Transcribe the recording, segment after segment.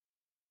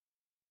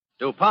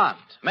DuPont,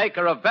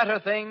 maker of better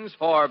things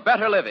for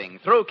better living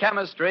through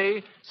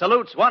chemistry,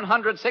 salutes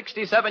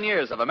 167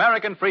 years of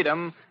American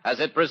freedom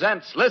as it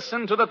presents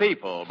Listen to the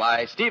People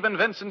by Stephen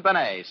Vincent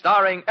Benet,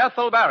 starring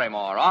Ethel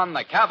Barrymore on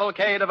The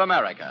Cavalcade of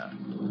America.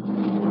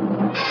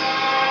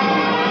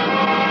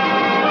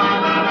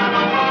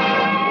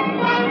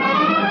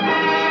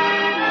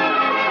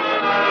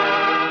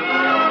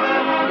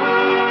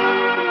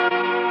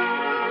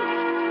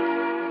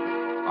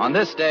 On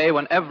this day,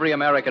 when every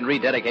American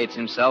rededicates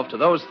himself to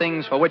those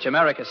things for which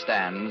America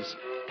stands,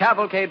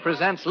 Cavalcade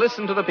presents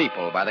Listen to the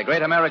People by the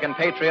great American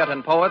patriot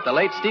and poet, the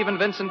late Stephen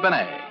Vincent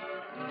Benet.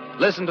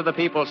 Listen to the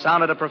People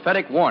sounded a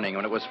prophetic warning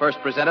when it was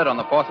first presented on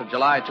the 4th of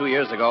July 2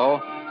 years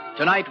ago.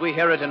 Tonight, we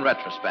hear it in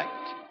retrospect.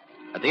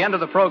 At the end of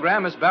the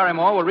program, Miss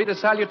Barrymore will read a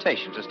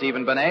salutation to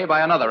Stephen Benet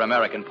by another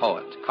American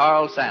poet,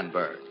 Carl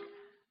Sandburg.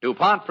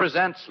 DuPont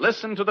presents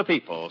Listen to the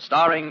People,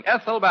 starring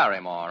Ethel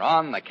Barrymore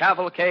on The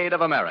Cavalcade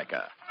of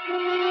America.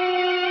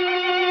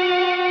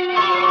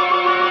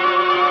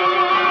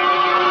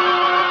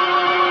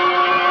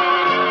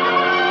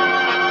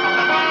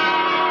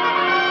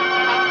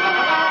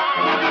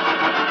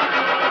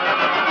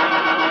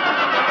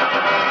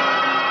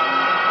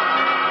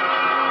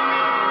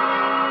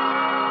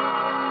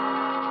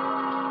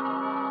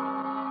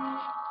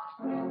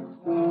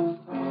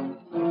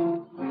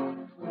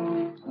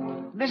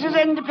 This is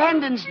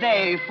Independence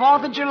Day,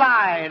 4th of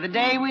July, the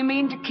day we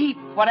mean to keep,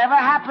 whatever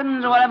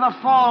happens or whatever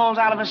falls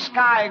out of a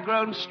sky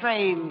grown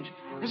strange.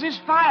 This is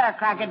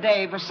Firecracker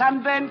Day for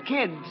sunburned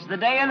kids, the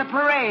day of the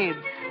parade.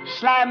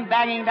 Slam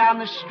banging down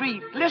the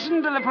street,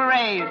 listen to the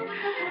parade.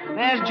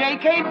 There's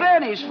J.K.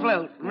 Birney's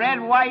float, red,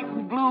 white,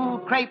 and blue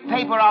crepe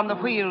paper on the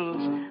wheels.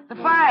 The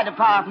fire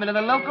department of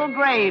the local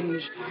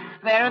Grange.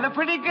 There are the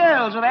pretty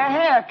girls with their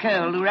hair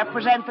curled who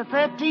represent the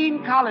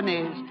 13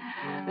 colonies.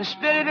 The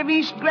spirit of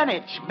East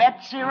Greenwich,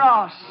 Betsy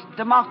Ross,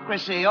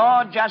 democracy,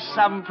 or just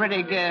some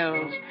pretty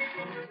girls.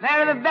 There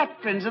are the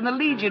veterans and the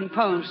Legion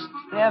post.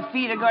 Their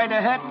feet are going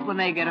to hurt when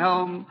they get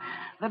home.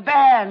 The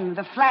band,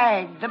 the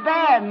flag, the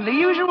band, the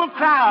usual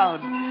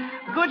crowd.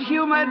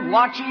 Good-humored,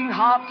 watching,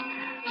 hot,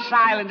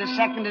 silent a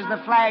second as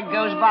the flag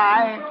goes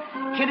by,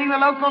 kidding the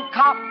local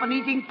cop and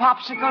eating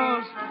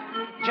popsicles.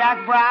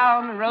 Jack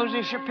Brown,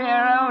 Rosie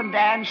Shapiro, and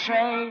Dan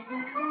Shay,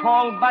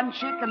 Paul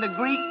Bunchick, and the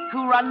Greek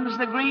who runs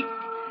the Greek.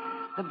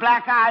 The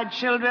black-eyed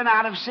children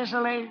out of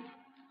Sicily,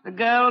 the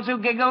girls who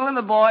giggle and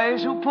the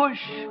boys who push,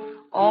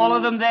 all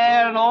of them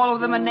there and all of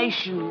them a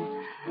nation.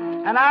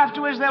 And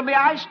afterwards there'll be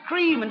ice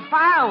cream and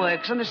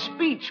fireworks and a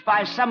speech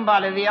by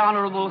somebody, the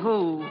Honorable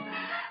Who.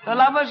 The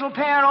lovers will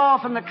pair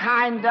off in the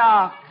kind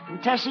dark,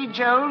 and Tessie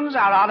Jones,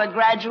 our honor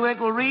graduate,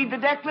 will read the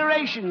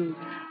Declaration.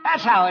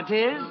 That's how it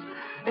is.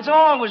 It's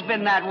always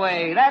been that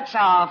way. That's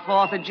our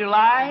 4th of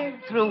July,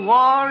 through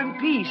war and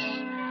peace.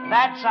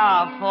 That's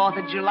our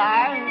 4th of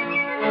July.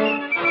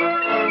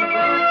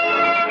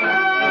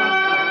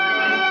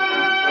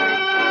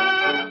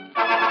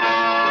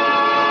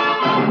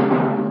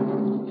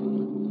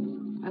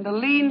 And a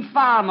lean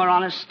farmer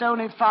on a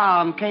stony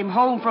farm came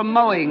home from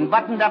mowing,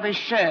 buttoned up his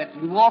shirt,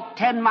 and walked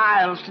 10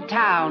 miles to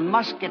town,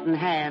 musket in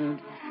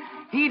hand.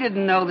 He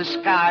didn't know the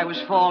sky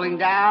was falling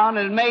down,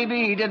 and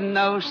maybe he didn't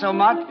know so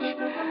much,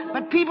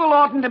 but people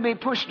oughtn't to be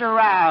pushed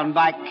around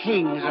by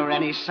kings or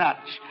any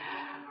such.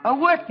 A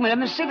workman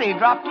in the city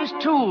dropped his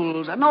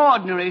tools, an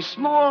ordinary,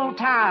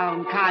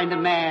 small-town kind of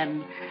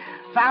man.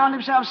 Found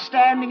himself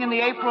standing in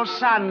the April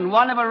sun,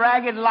 one of a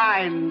ragged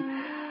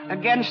line,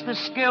 against the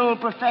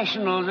skilled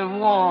professionals of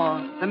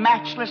war, the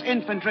matchless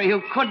infantry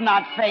who could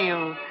not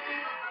fail.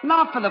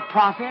 Not for the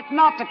profit,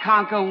 not to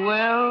conquer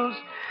worlds,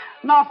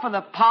 not for the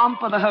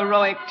pomp or the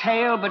heroic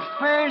tale, but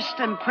first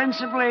and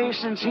principally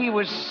since he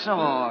was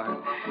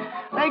sore.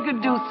 They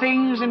could do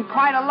things in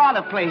quite a lot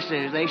of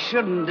places. They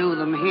shouldn't do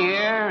them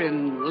here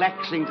in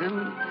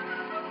Lexington.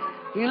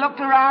 He looked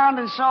around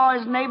and saw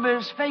his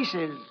neighbors'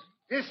 faces.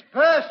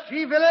 Disperse,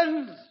 ye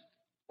villains!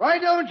 Why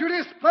don't you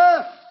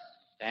disperse?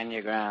 Stand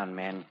your ground,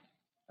 men.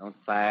 Don't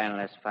fire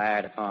unless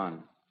fired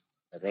upon.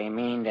 If they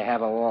mean to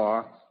have a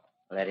war,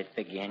 let it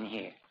begin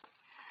here.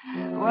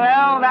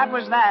 Well, that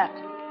was that.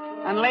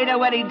 And later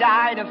when he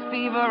died of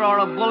fever or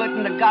a bullet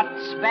in the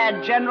guts,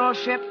 bad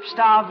generalship,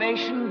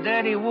 starvation,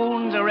 dirty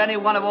wounds, or any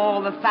one of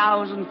all the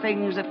 1,000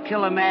 things that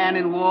kill a man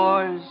in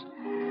wars,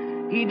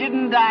 he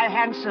didn't die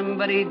handsome,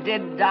 but he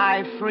did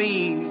die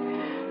free.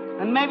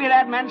 And maybe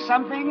that meant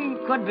something.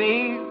 Could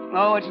be.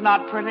 Oh, it's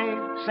not pretty.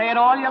 Say it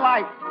all you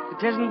like.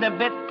 It isn't a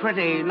bit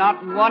pretty,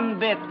 not one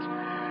bit.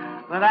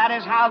 But that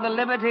is how the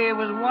liberty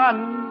was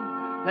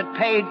won that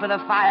paid for the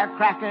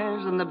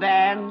firecrackers and the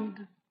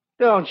band.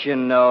 Don't you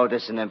know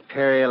this is an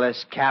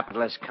imperialist,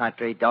 capitalist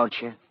country, don't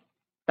you?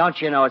 Don't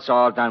you know it's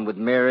all done with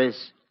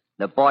mirrors?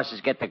 The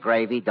bosses get the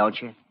gravy,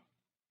 don't you?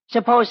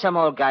 Suppose some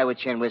old guy with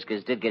chin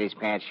whiskers did get his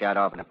pants shot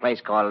off in a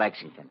place called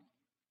Lexington.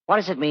 What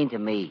does it mean to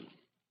me?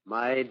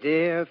 My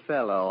dear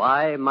fellow,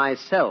 I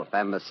myself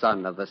am a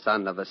son of the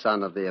son of the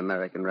son of the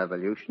American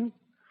Revolution.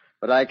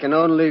 But I can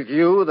only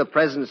view the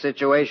present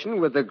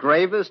situation with the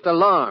gravest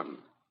alarm.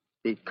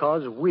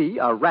 Because we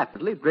are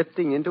rapidly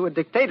drifting into a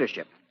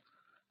dictatorship.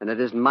 And it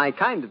isn't my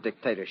kind of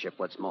dictatorship,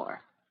 what's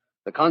more.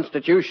 The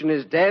Constitution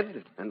is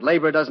dead, and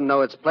labor doesn't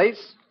know its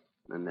place.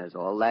 And there's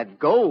all that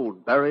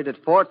gold buried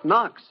at Fort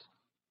Knox.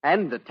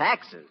 And the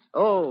taxes.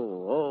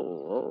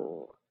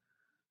 Oh.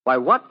 Why,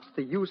 what's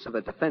the use of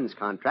a defense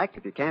contract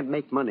if you can't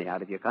make money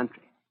out of your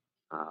country?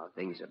 Oh,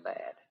 things are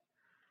bad.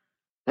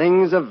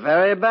 Things are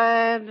very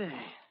bad.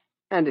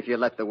 And if you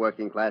let the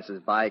working classes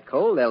buy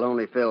coal, they'll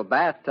only fill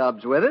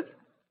bathtubs with it.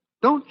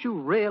 Don't you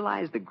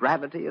realize the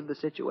gravity of the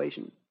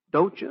situation?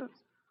 Don't you?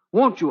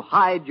 Won't you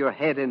hide your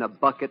head in a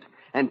bucket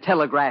and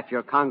telegraph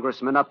your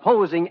congressman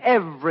opposing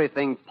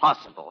everything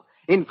possible,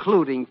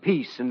 including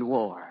peace and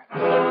war?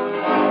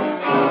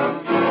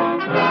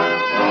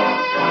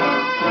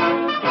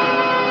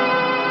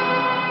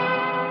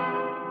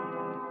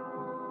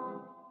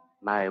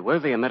 My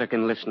worthy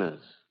American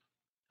listeners,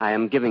 I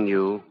am giving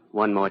you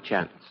one more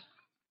chance.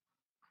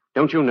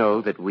 Don't you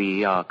know that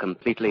we are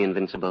completely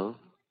invincible?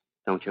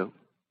 Don't you?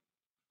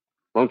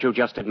 Won't you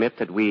just admit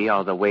that we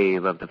are the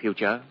wave of the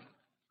future?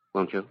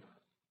 Won't you?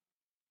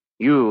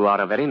 You are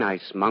a very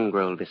nice,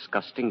 mongrel,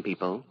 disgusting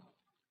people,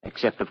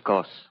 except, of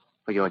course,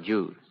 for your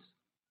Jews.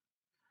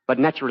 But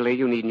naturally,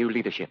 you need new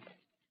leadership.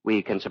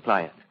 We can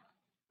supply it.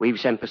 We've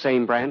sent the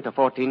same brand to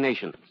 14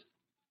 nations.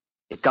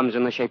 It comes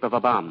in the shape of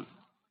a bomb,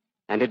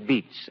 and it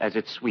beats as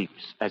it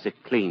sweeps, as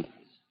it cleans.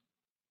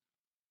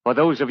 For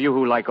those of you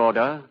who like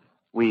order,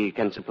 we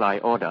can supply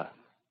order.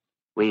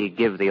 We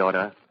give the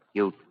order,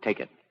 you take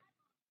it.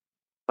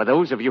 For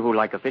those of you who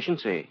like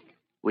efficiency,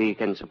 we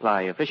can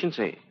supply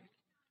efficiency.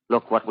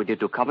 Look what we did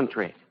to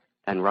Coventry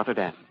and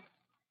Rotterdam.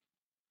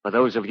 For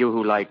those of you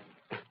who like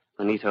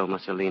Benito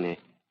Mussolini,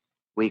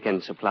 we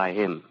can supply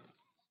him.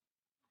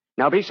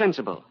 Now be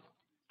sensible.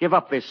 Give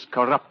up this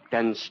corrupt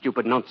and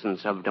stupid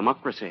nonsense of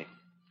democracy.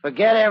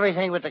 Forget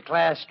everything with the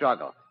class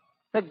struggle.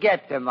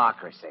 Forget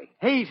democracy.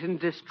 Hate and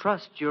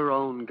distrust your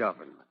own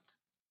government.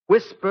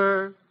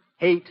 Whisper,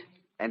 hate,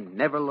 and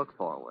never look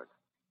forward.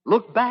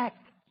 Look back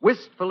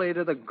wistfully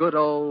to the good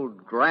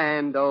old,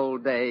 grand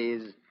old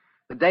days.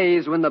 The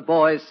days when the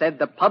boys said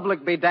the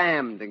public be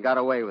damned and got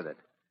away with it.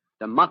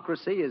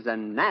 Democracy is a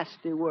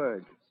nasty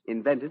word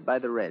invented by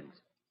the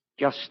Reds.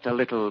 Just a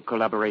little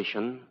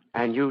collaboration,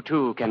 and you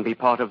too can be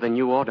part of the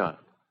new order.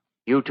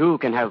 You too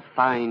can have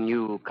fine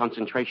new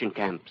concentration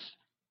camps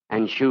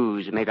and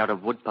shoes made out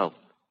of wood pulp.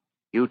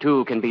 You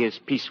too can be as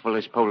peaceful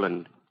as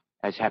Poland,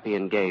 as happy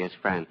and gay as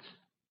France.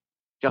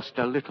 Just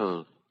a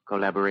little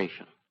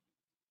collaboration.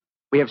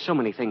 We have so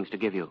many things to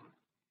give you.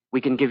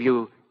 We can give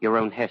you your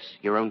own Hess,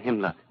 your own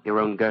Himmler, your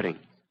own Goering,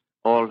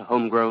 all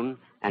homegrown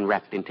and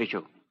wrapped in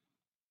tissue.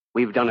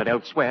 We've done it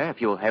elsewhere.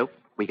 If you'll help,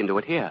 we can do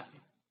it here.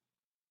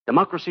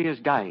 Democracy is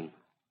dying.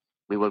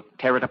 We will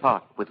tear it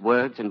apart with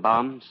words and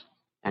bombs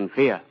and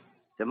fear.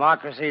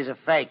 Democracy is a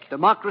fake.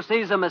 Democracy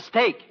is a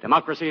mistake.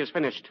 Democracy is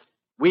finished.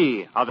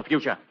 We are the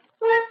future.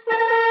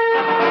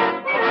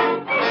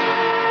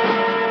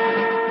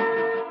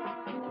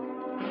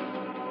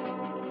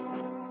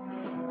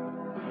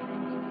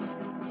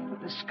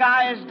 The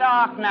sky is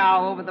dark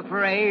now over the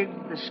parade.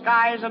 The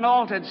sky is an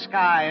altered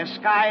sky, a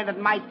sky that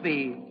might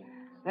be.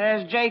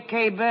 There's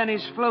J.K.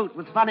 Burney's flute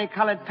with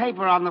funny-colored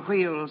paper on the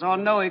wheels. Or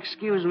no,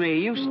 excuse me,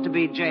 used to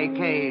be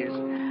J.K.'s.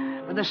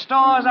 But the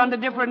store's under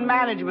different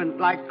management,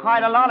 like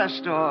quite a lot of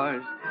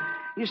stores.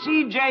 You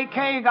see,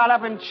 J.K. got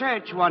up in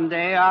church one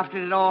day after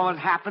it all had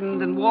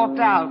happened and walked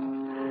out.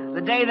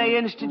 The day they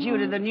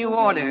instituted the new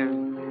order.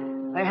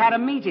 They had a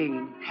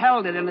meeting,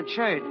 held it in the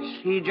church.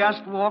 He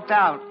just walked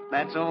out,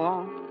 that's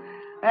all.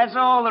 That's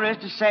all there is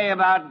to say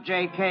about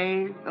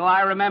J.K., though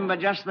I remember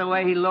just the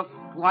way he looked,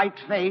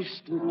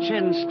 white-faced and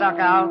chin stuck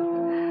out.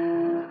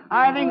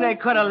 I think they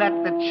could have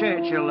let the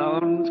church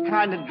alone. It's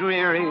kind of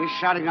dreary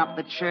shutting up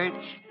the church.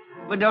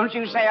 But don't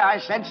you say I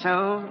said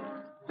so.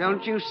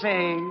 Don't you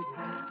say.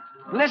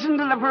 Listen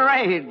to the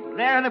parade.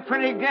 There are the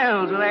pretty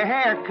girls with their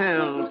hair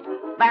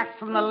curled, back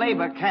from the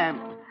labor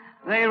camp.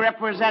 They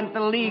represent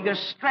the League of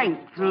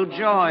Strength through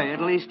joy. At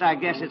least I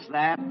guess it's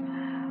that.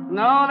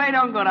 No, they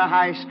don't go to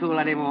high school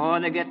anymore.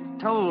 They get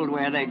told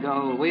where they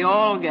go. We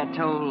all get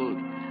told.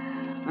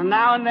 And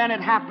now and then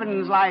it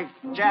happens like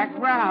Jack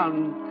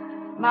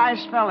Brown.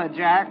 Nice fella,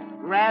 Jack.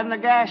 Ran the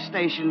gas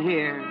station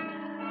here.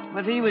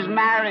 But he was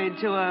married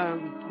to a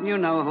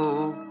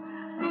you-know-who.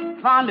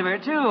 Fond of her,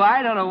 too.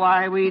 I don't know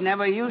why we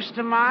never used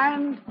to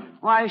mind.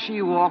 Why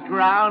she walked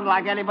around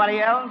like anybody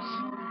else.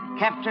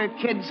 Kept her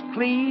kids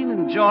clean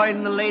and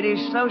joined the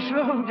ladies'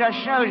 social. Just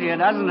shows you,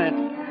 doesn't it?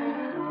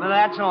 But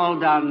that's all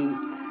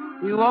done.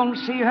 You won't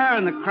see her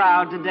in the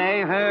crowd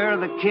today. Her,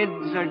 the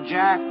kids, or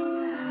Jack.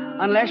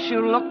 Unless you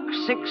look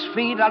 6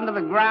 feet under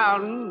the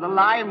ground, the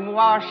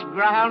lime-washed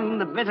ground,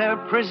 the bitter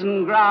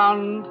prison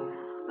ground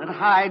that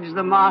hides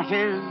the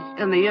martyrs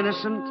and the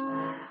innocent.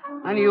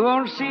 And you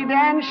won't see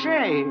Dan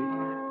Shea.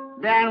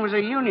 Dan was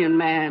a union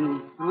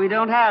man. We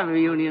don't have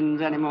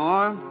unions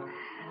anymore.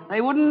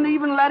 They wouldn't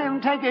even let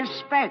him take his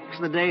specs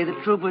the day the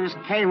troopers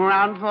came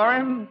around for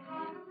him.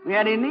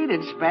 Yet he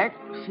needed specs.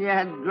 He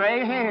had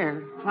gray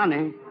hair.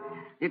 Funny.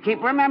 You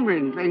keep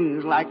remembering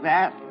things like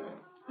that.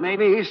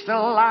 Maybe he's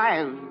still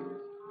alive.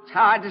 It's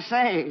hard to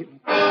say.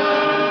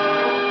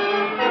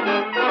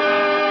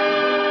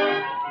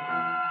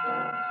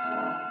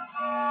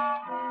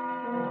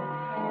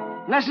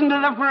 Listen to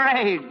the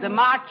parade, the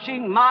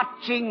marching,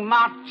 marching,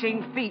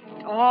 marching feet,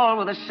 all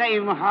with the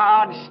same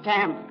hard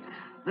stamp.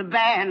 The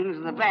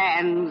bands, the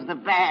bands, the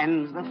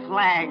bands, the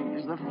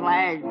flags, the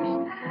flags,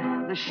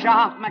 the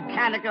sharp,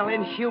 mechanical,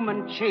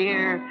 inhuman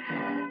cheer,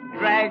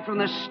 dragged from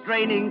the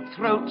straining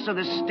throats of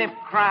the stiff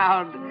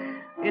crowd.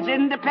 It's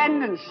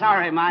Independence.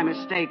 Sorry, my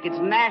mistake. It's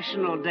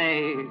National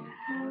Day,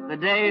 the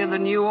day of the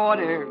new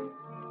order.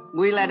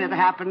 We let it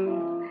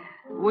happen.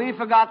 We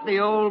forgot the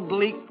old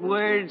bleak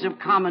words of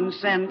common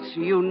sense,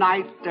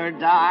 unite or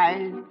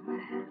die.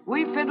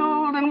 We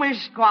fiddled and we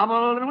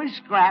squabbled and we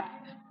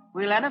scrapped.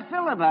 We led a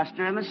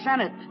filibuster in the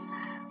Senate.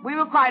 We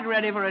were quite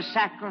ready for a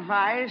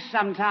sacrifice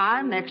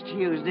sometime next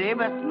Tuesday,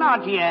 but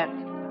not yet.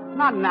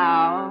 Not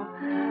now.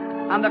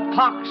 And the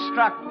clock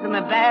struck and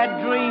the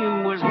bad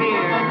dream was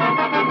here.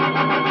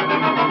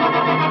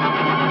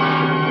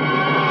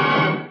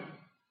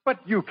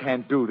 But you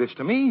can't do this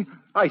to me.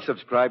 I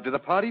subscribe to the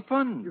party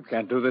fund. You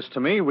can't do this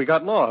to me. We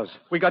got laws.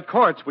 We got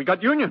courts. We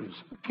got unions.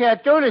 You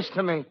can't do this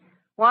to me.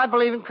 Well, I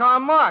believe in Karl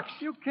Marx.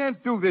 You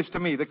can't do this to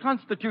me. The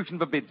Constitution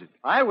forbids it.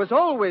 I was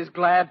always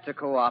glad to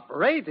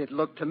cooperate. It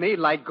looked to me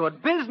like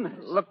good business.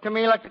 Looked to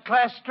me like a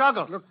class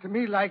struggle. Looked to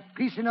me like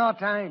peace in our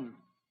time.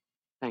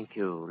 Thank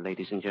you,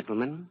 ladies and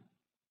gentlemen.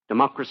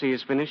 Democracy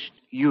is finished.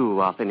 You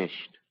are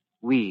finished.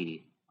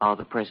 We are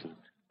the present.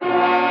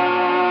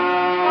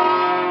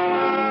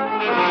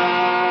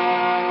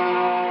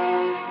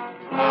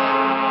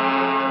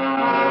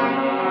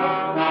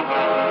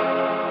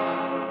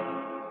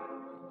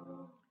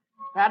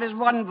 That is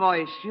one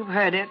voice. You've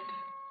heard it.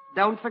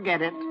 Don't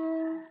forget it.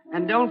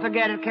 And don't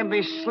forget it can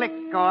be slick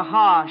or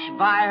harsh,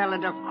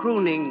 violent or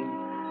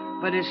crooning,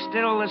 but it's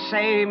still the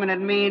same and it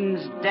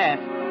means death.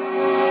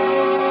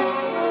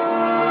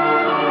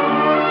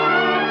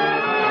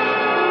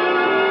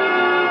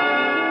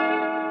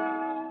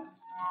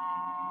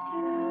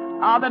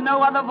 Are there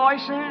no other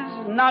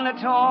voices? None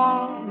at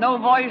all? No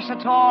voice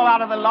at all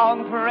out of the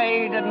long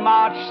parade that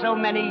marched so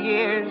many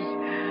years?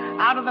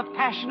 Out of the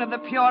passion of the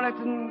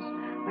Puritans?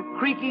 The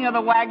creaking of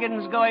the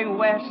wagons going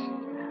west,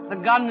 the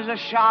guns of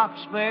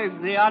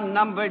Sharpsburg, the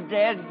unnumbered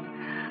dead,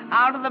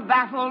 out of the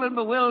baffled and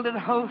bewildered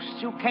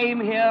hosts who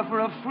came here for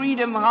a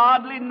freedom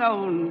hardly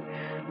known,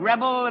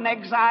 rebel and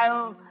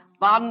exile,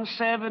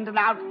 bondservant and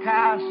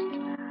outcast,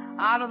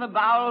 out of the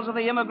bowels of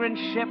the immigrant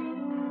ship,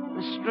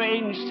 the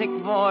strange sick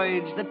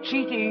voyage, the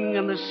cheating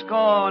and the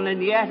scorn,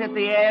 and yet at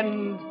the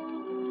end,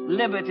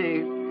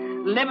 liberty,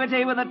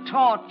 liberty with a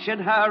torch in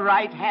her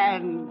right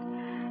hand.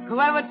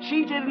 Whoever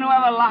cheated and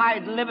whoever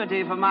lied,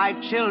 liberty for my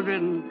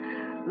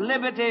children.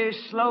 Liberty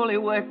slowly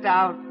worked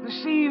out,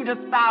 deceived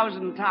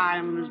 1,000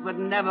 times, but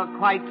never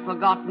quite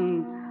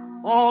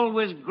forgotten.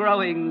 Always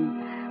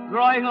growing,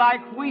 growing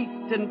like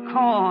wheat and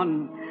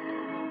corn.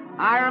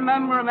 I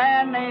remember a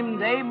man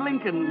named Abe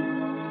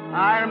Lincoln.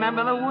 I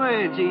remember the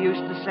words he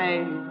used to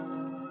say.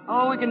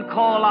 Oh, we can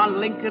call on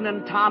Lincoln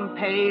and Tom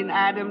Paine,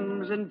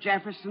 Adams and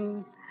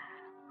Jefferson.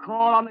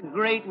 Call on the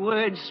great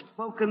words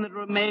spoken that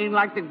remain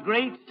like the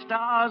great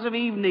stars of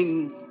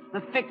evening,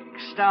 the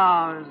fixed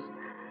stars.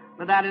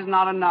 But that is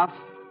not enough.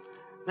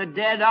 The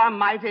dead are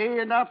mighty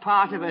and are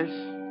part of us,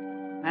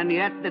 and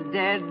yet the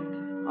dead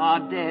are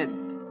dead.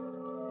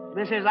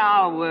 This is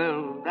our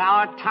world,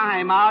 our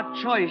time, our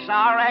choice,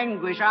 our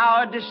anguish,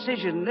 our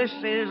decision. This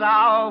is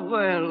our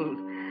world.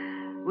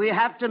 We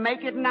have to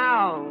make it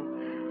now.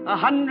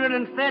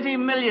 130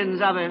 millions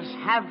of us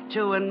have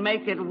to and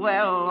make it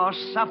well or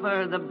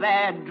suffer the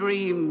bad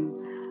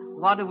dream.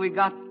 What have we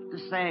got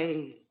to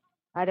say?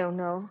 I don't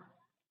know.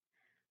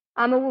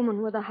 I'm a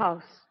woman with a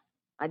house.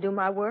 I do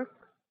my work.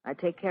 I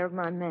take care of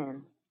my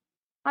man.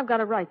 I've got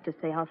a right to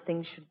say how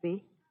things should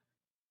be.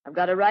 I've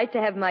got a right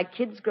to have my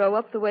kids grow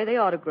up the way they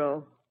ought to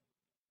grow.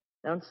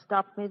 Don't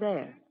stop me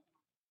there.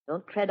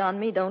 Don't tread on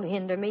me. Don't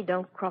hinder me.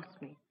 Don't cross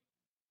me.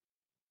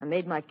 I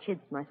made my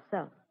kids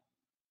myself.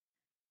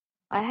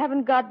 I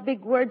haven't got big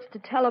words to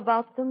tell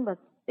about them, but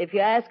if you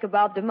ask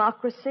about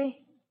democracy,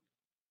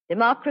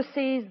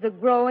 democracy is the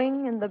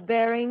growing and the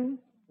bearing,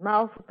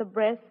 mouth with the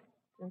breast,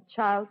 and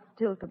child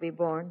still to be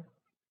born.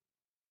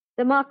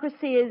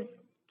 Democracy is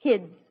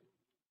kids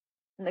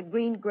and the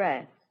green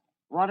grass.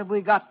 What have we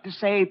got to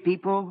say,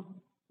 people?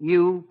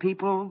 You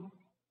people?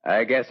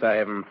 I guess I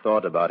haven't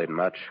thought about it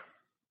much.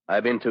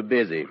 I've been too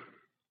busy.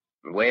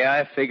 The way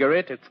I figure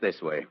it, it's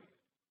this way.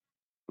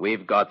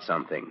 We've got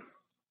something.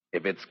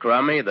 If it's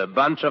crummy, the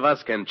bunch of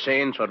us can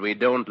change what we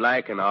don't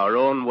like in our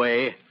own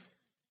way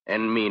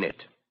and mean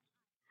it.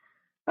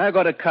 I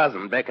got a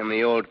cousin back in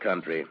the old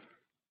country.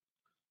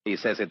 He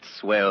says it's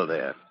swell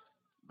there.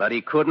 But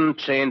he couldn't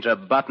change a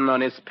button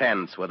on his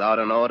pants without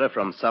an order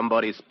from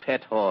somebody's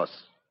pet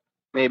horse.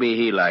 Maybe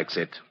he likes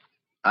it.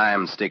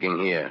 I'm sticking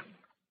here.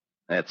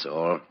 That's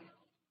all.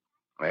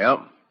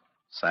 Well,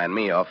 sign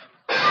me off.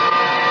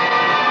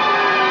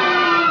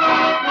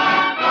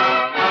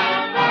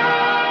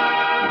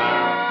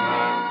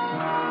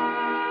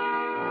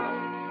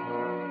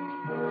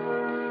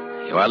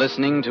 You are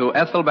listening to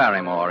Ethel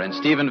Barrymore in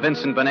Stephen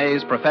Vincent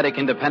Benet's prophetic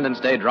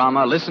Independence Day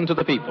drama, Listen to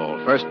the People,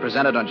 first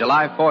presented on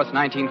July 4th,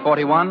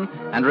 1941,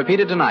 and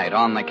repeated tonight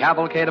on The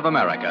Cavalcade of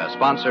America,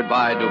 sponsored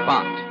by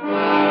DuPont.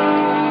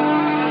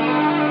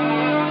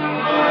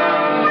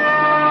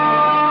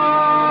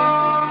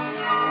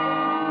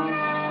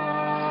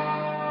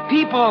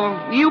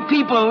 You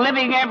people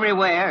living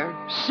everywhere.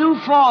 Sioux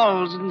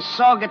Falls and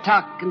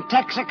Saugatuck and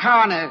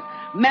Texarkana,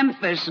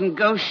 Memphis and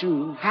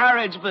Goshen,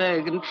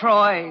 Harrodsburg and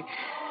Troy.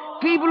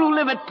 People who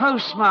live at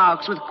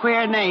postmarks with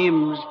queer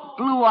names,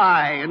 Blue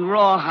Eye and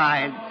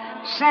Rawhide,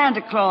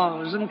 Santa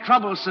Claus and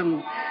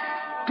Troublesome.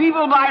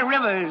 People by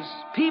rivers,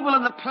 people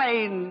of the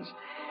plains,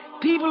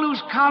 people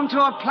whose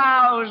contour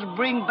plows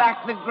bring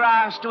back the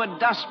grass to a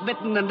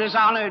dust-bitten and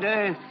dishonored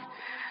earth.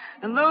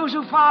 And those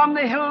who farm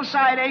the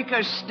hillside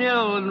acres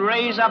still and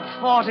raise up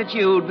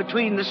fortitude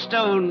between the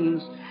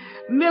stones.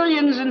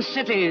 Millions in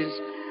cities,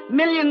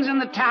 millions in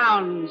the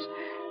towns.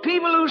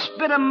 People who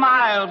spit a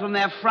mile from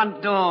their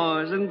front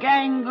doors and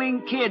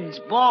gangling kids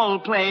ball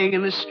playing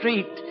in the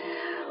street.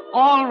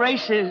 All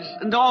races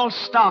and all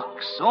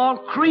stocks, all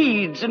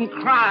creeds and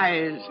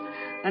cries.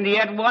 And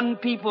yet one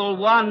people,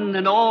 one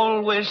and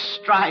always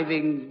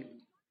striving.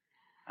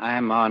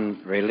 I'm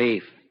on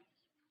relief.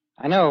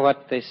 I know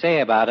what they say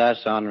about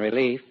us on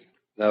relief,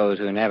 those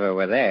who never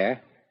were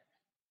there.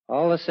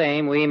 All the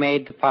same, we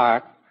made the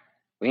park.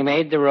 We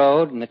made the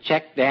road and the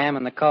check dam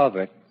and the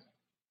culvert.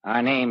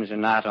 Our names are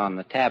not on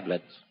the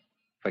tablets.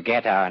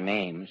 Forget our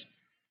names.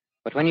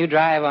 But when you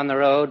drive on the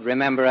road,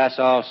 remember us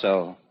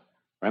also.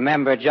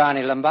 Remember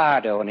Johnny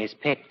Lombardo and his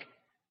pick.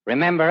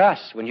 Remember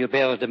us when you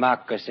build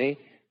democracy,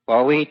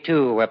 for we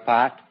too were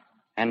part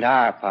and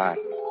are part.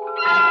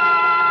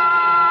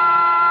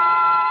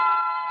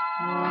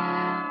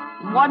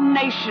 One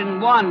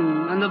nation,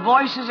 one, and the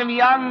voices of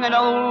young and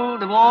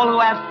old, of all who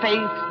have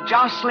faith,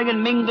 jostling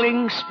and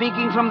mingling,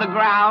 speaking from the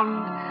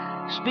ground,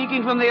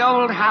 speaking from the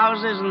old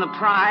houses and the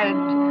pride,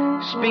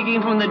 speaking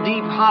from the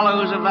deep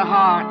hollows of the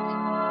heart.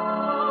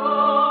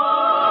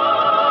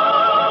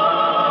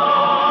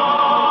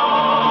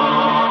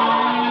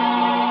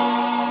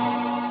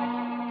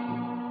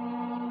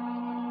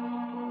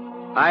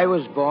 I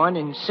was born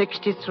in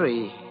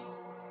 63.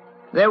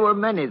 There were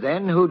many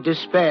then who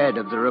despaired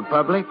of the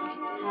Republic.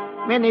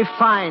 Many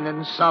fine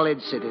and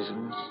solid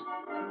citizens.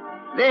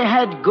 They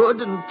had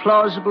good and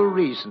plausible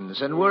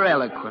reasons and were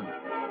eloquent.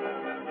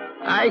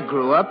 I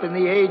grew up in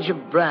the age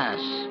of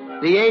brass,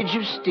 the age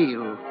of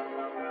steel.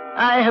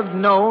 I have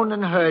known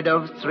and heard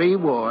of 3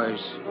 wars.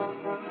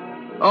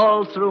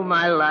 All through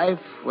my life,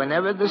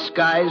 whenever the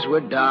skies were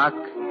dark,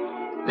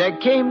 there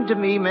came to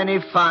me many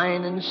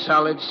fine and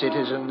solid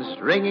citizens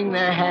wringing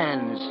their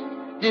hands,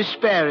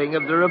 despairing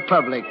of the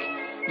Republic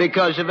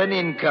because of an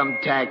income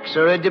tax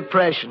or a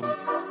depression.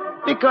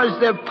 Because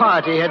their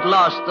party had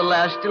lost the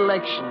last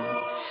election.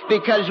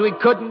 Because we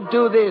couldn't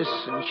do this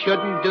and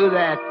shouldn't do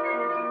that.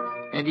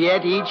 And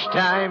yet each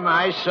time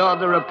I saw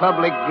the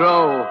Republic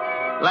grow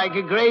like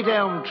a great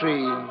elm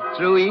tree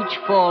through each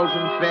fault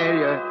and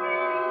failure,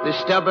 the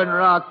stubborn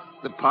rock,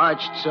 the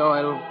parched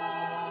soil,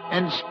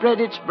 and spread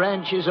its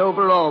branches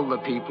over all the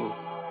people.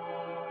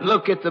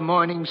 Look at the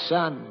morning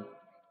sun.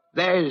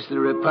 There's the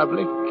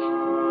Republic.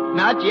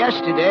 Not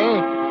yesterday,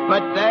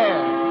 but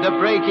there, the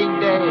breaking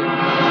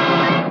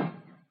day.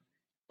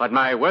 But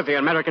my worthy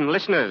American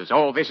listeners,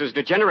 all this is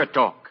degenerate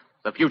talk.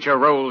 The future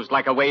rolls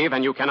like a wave,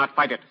 and you cannot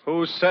fight it.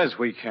 Who says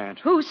we can't?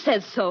 Who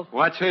says so?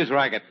 What's his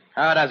racket?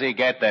 How does he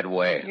get that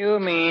way? You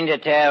mean to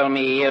tell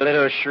me a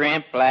little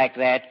shrimp like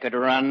that could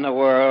run the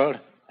world?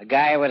 A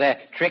guy with a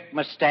trick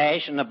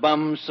mustache and a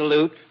bum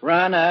salute.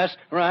 Run us,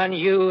 run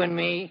you and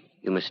me.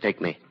 You mistake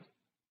me.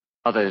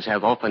 Others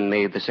have often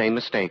made the same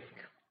mistake,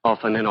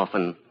 often and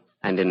often,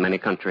 and in many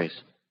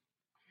countries.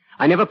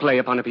 I never play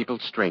upon a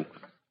people's strength.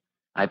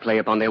 I play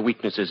upon their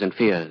weaknesses and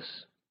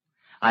fears.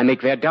 I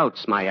make their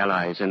doubts my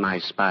allies and my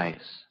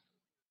spies.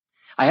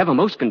 I have a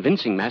most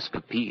convincing mask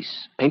of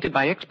peace, painted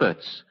by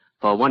experts,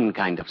 for one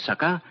kind of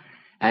sucker,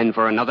 and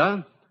for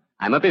another,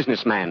 I'm a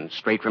businessman,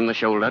 straight from the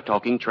shoulder,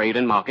 talking trade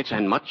and markets,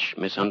 and much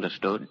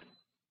misunderstood.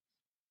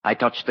 I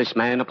touch this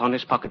man upon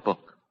his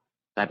pocketbook,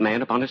 that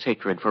man upon his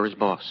hatred for his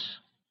boss,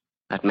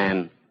 that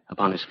man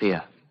upon his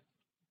fear.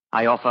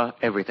 I offer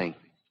everything,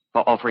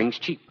 for offering's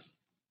cheap.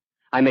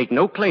 I make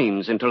no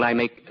claims until I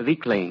make the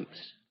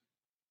claims.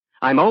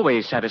 I'm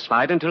always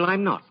satisfied until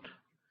I'm not,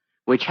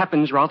 which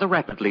happens rather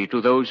rapidly to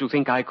those who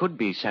think I could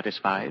be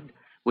satisfied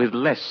with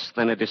less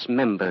than a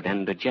dismembered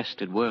and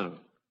digested world.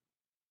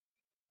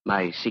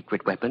 My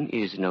secret weapon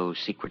is no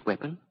secret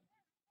weapon.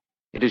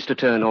 It is to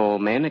turn all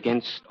men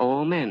against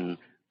all men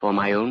for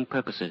my own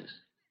purposes.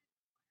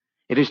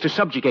 It is to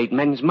subjugate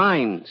men's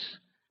minds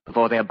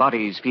before their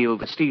bodies feel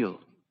the steel.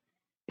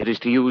 It is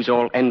to use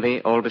all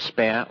envy, all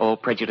despair, all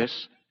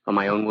prejudice for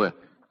my own work.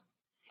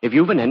 If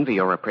you've an envy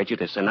or a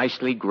prejudice, a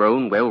nicely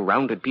grown,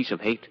 well-rounded piece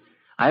of hate,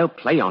 I'll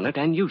play on it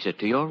and use it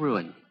to your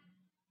ruin.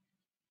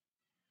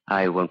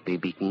 I won't be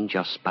beaten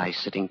just by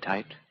sitting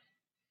tight.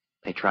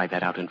 They tried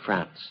that out in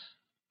France.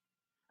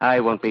 I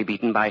won't be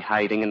beaten by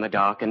hiding in the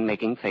dark and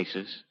making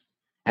faces.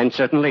 And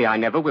certainly I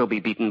never will be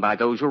beaten by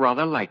those who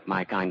rather like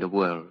my kind of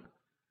world.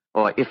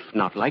 Or if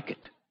not like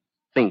it,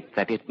 think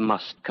that it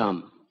must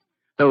come.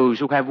 Those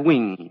who have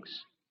wings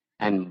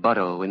and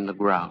burrow in the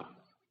ground.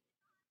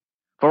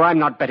 For I'm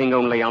not betting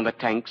only on the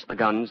tanks, the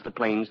guns, the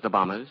planes, the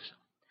bombers,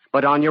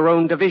 but on your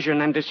own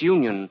division and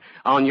disunion,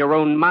 on your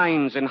own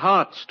minds and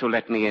hearts to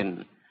let me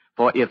in.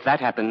 For if that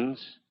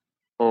happens,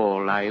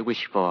 all I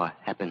wish for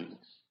happens.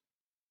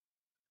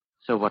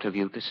 So what have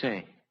you to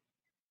say?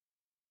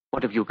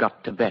 What have you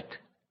got to bet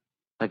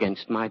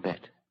against my bet?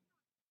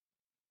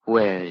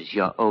 Where's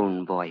your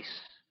own voice?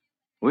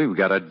 We've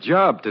got a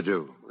job to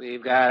do.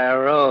 We've got a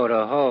road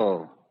to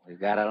hoe. We've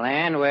got a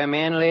land where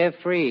men live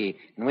free,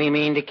 and we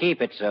mean to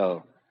keep it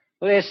so.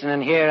 Listen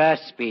and hear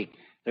us speak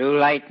through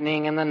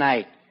lightning in the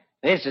night.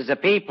 This is the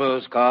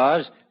people's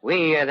cause.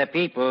 We are the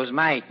people's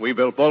might. We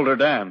built Boulder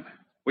Dam.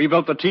 We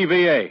built the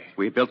TVA.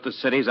 We built the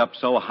cities up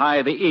so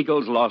high the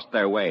eagles lost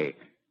their way.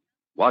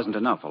 Wasn't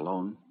enough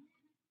alone.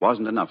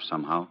 Wasn't enough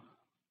somehow.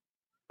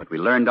 But we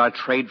learned our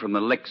trade from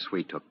the licks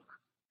we took.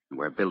 And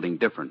we're building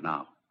different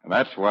now.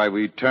 That's why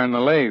we turn the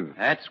lathe.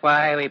 That's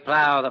why we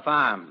plow the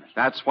farms.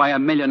 That's why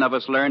 1 million of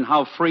us learn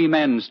how free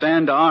men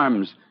stand to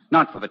arms.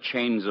 Not for the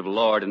chains of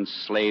lord and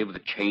slave, the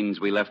chains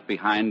we left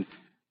behind,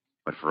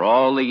 but for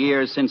all the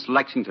years since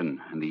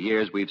Lexington and the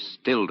years we've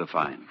still to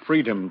find.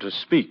 Freedom to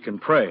speak and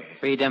pray.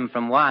 Freedom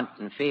from want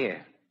and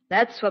fear.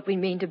 That's what we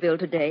mean to build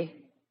today.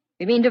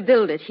 We mean to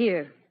build it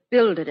here.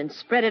 Build it and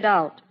spread it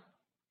out.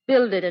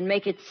 Build it and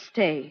make it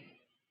stay.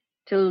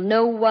 Till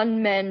no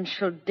one man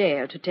shall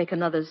dare to take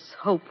another's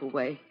hope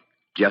away.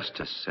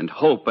 Justice and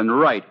hope and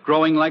right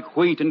growing like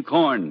wheat and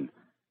corn.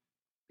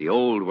 The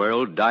old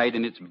world died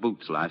in its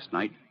boots last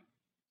night.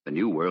 The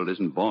new world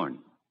isn't born.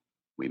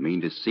 We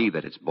mean to see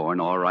that it's born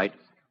all right.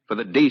 For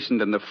the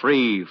decent and the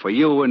free, for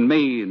you and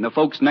me and the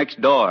folks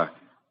next door.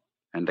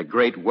 And the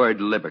great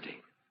word liberty.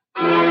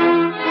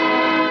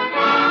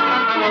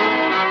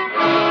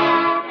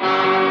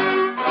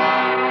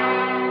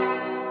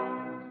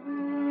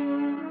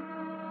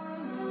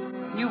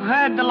 You've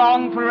heard the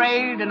long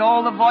parade and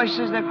all the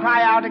voices that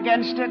cry out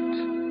against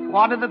it.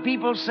 What do the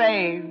people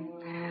say?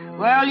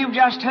 Well, you've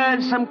just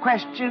heard some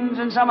questions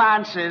and some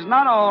answers.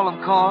 Not all,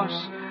 of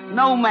course.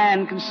 No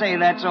man can say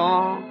that's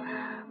all.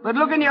 But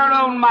look in your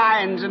own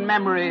minds and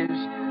memories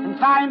and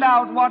find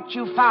out what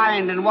you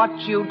find and what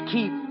you'd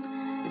keep.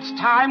 It's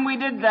time we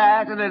did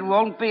that, and it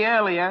won't be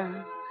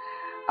earlier.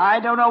 I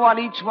don't know what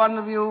each one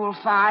of you will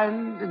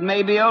find. It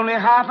may be only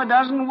 6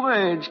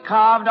 words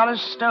carved on a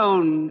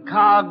stone,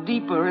 carved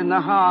deeper in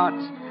the heart.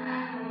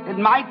 It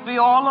might be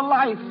all a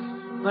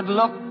life, but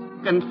look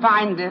and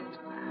find it.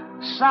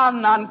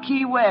 Sun on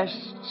Key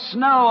West,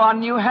 snow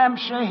on New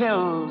Hampshire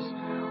hills,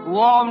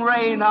 warm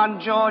rain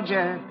on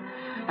Georgia,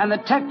 and the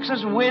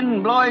Texas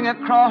wind blowing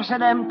across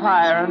an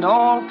empire, and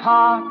all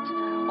part,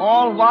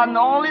 all one,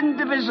 all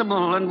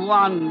indivisible and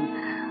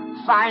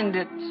one. Find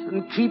it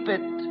and keep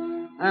it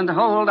and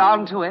hold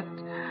on to it,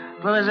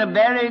 for there's a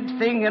buried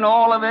thing in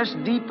all of us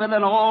deeper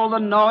than all the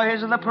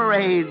noise of the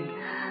parade,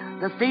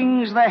 the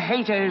things the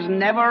haters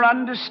never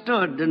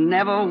understood and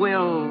never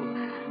will,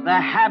 the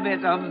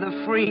habit of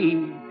the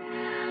free.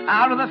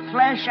 Out of the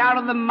flesh, out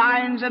of the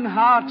minds and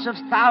hearts of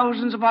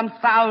thousands upon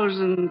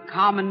thousands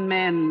common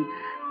men,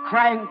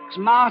 cranks,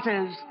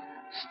 martyrs,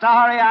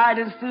 starry-eyed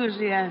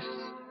enthusiasts,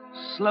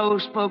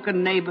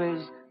 slow-spoken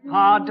neighbors,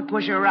 hard to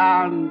push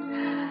around,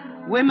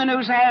 women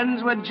whose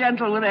hands were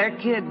gentle with their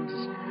kids,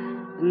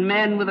 and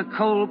men with a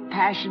cold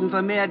passion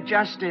for mere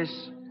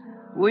justice.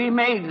 We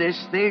made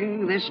this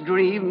thing, this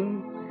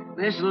dream,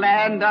 this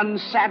land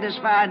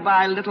unsatisfied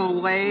by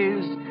little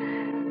ways,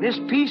 this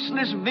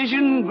peaceless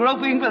vision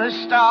groping for the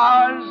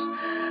stars,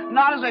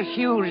 not as a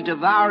huge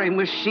devouring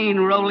machine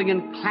rolling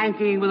and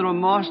clanking with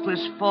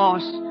remorseless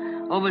force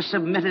over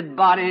submitted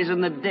bodies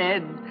and the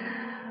dead,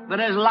 but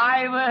as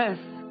live earth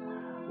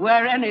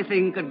where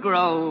anything could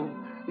grow.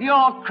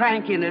 Your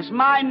crankiness,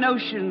 my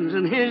notions,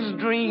 and his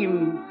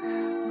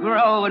dream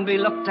grow and be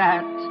looked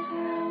at,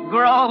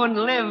 grow and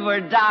live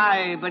or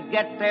die, but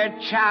get their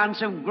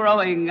chance of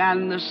growing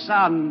and the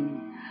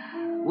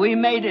sun. We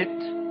made it,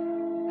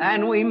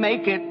 and we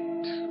make it,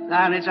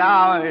 and it's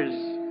ours.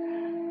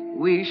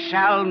 We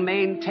shall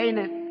maintain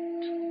it.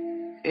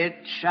 It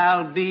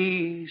shall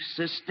be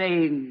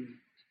sustained.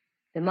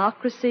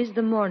 Democracy's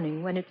the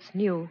morning when it's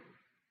new.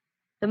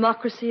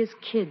 Democracy is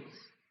kids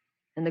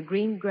and the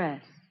green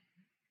grass.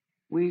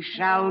 We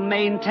shall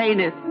maintain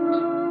it.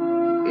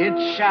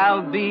 It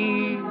shall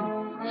be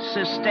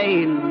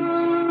sustained.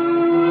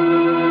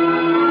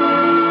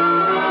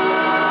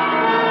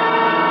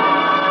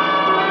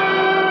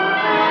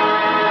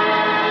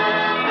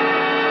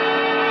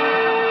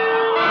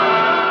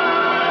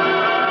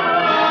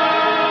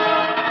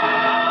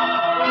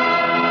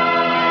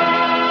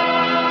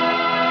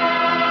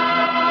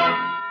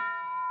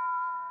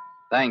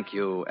 Thank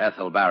you,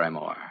 Ethel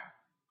Barrymore.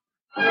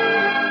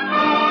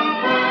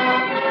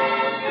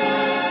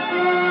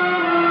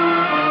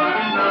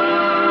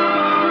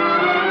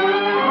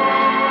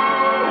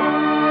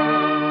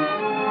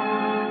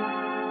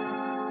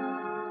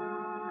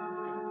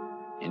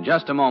 In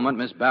just a moment,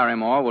 Miss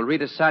Barrymore will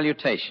read a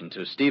salutation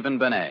to Stephen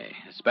Benet,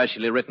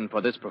 especially written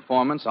for this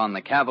performance on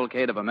the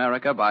Cavalcade of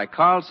America by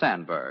Carl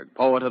Sandburg,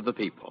 poet of the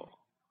people.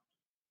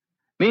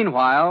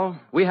 Meanwhile,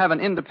 we have an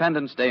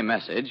Independence Day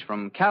message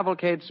from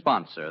Cavalcade's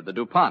sponsor, the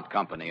DuPont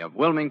Company of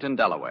Wilmington,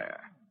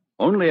 Delaware.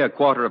 Only a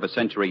quarter of a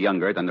century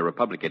younger than the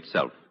Republic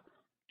itself,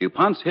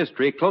 DuPont's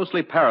history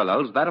closely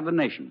parallels that of the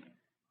nation.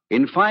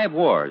 In 5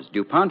 wars,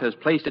 DuPont has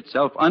placed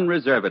itself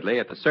unreservedly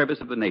at the service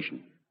of the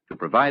nation to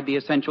provide the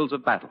essentials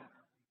of battle.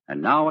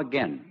 And now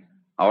again,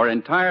 our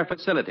entire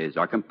facilities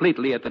are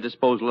completely at the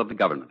disposal of the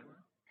government.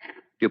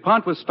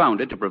 DuPont was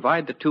founded to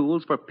provide the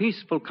tools for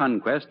peaceful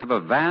conquest of a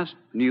vast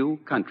new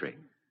country.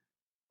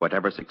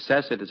 Whatever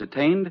success it has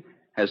attained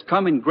has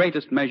come in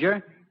greatest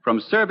measure from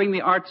serving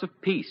the arts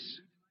of peace,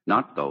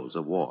 not those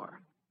of war.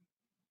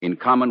 In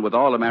common with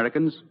all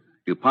Americans,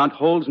 DuPont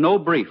holds no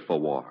brief for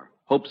war,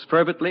 hopes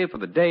fervently for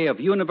the day of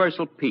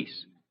universal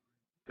peace.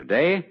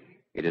 Today,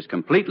 it is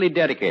completely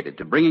dedicated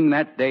to bringing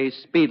that day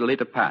speedily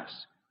to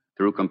pass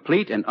through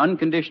complete and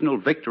unconditional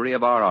victory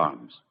of our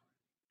arms.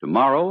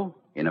 Tomorrow,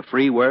 in a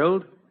free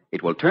world,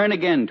 it will turn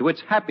again to its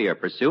happier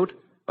pursuit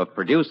of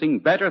producing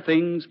better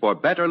things for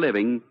better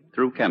living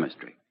through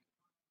chemistry.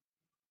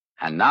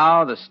 And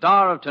now, the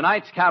star of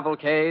tonight's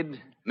cavalcade,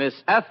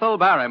 Miss Ethel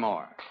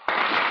Barrymore.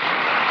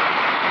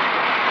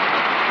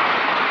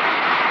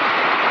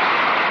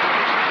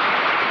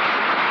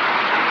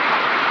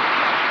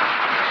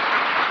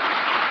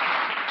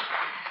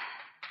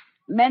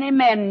 Many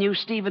men knew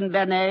Stephen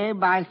Benet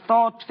by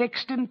thought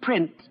fixed in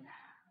print.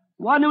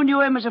 One who knew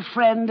him as a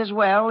friend as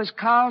well is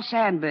Carl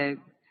Sandburg.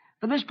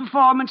 For this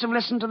performance of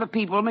Listen to the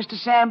People, Mr.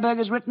 Sandburg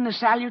has written a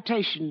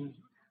salutation.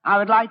 I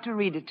would like to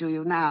read it to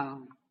you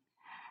now.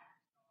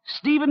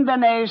 Stephen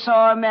Benet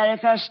saw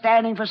America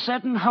standing for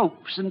certain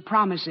hopes and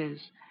promises.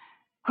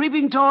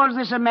 Creeping towards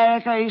this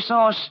America, he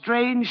saw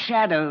strange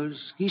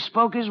shadows. He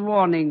spoke his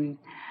warning.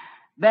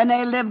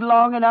 Benet lived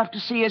long enough to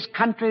see his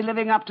country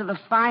living up to the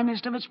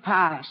finest of its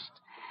past.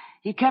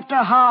 He kept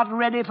a heart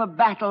ready for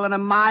battle and a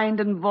mind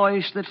and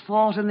voice that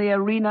fought in the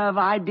arena of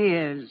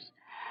ideas.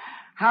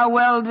 How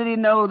well did he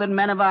know that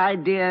men of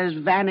ideas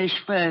vanish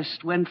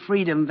first when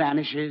freedom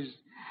vanishes?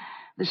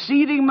 The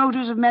seething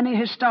motors of many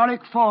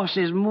historic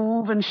forces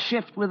move and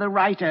shift with a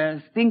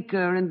writer,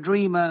 thinker, and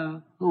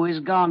dreamer who is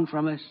gone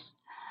from us.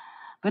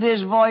 But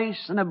his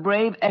voice and a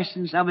brave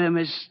essence of him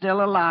is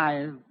still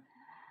alive.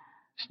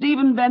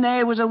 Stephen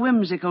Benet was a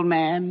whimsical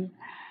man,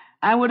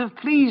 and would have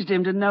pleased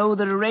him to know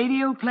that a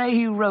radio play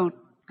he wrote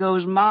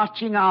goes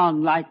marching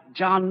on like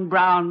John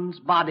Brown's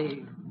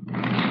body.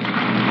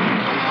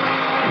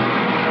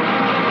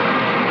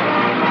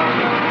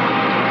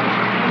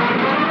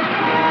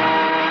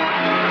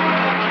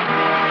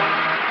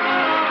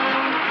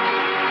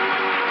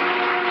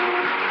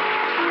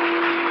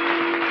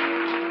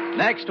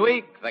 Next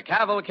week, the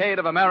Cavalcade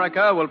of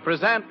America will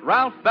present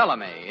Ralph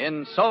Bellamy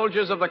in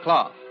Soldiers of the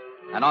Cloth,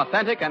 an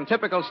authentic and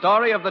typical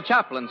story of the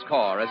Chaplain's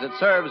Corps as it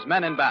serves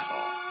men in battle.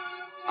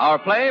 Our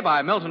play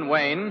by Milton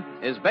Wayne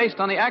is based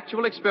on the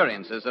actual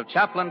experiences of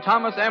Chaplain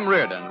Thomas M.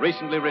 Reardon,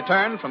 recently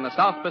returned from the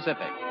South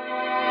Pacific.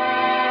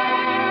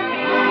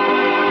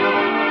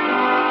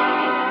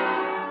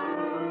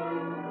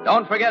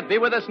 Don't forget, be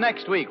with us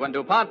next week when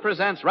DuPont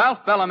presents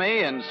Ralph Bellamy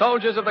in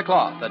Soldiers of the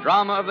Cloth, the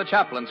drama of the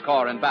Chaplain's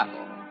Corps in battle.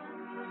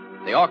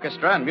 The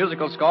orchestra and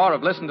musical score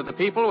of Listen to the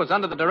People was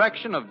under the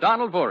direction of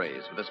Donald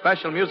Voorhees, with a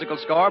special musical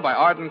score by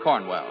Arden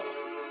Cornwell.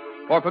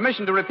 For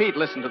permission to repeat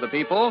Listen to the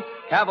People,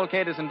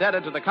 Cavalcade is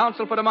indebted to the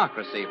Council for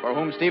Democracy, for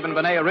whom Stephen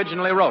Benet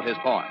originally wrote his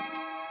poem.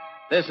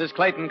 This is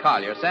Clayton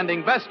Collier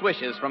sending best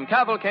wishes from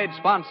Cavalcade's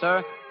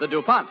sponsor, the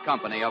DuPont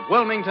Company of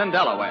Wilmington,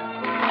 Delaware.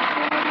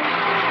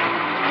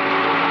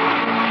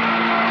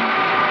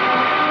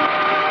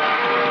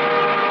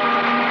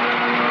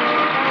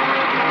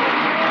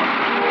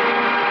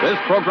 This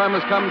program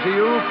has come to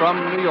you from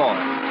New York.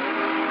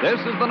 This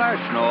is the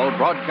National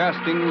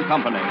Broadcasting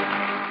Company.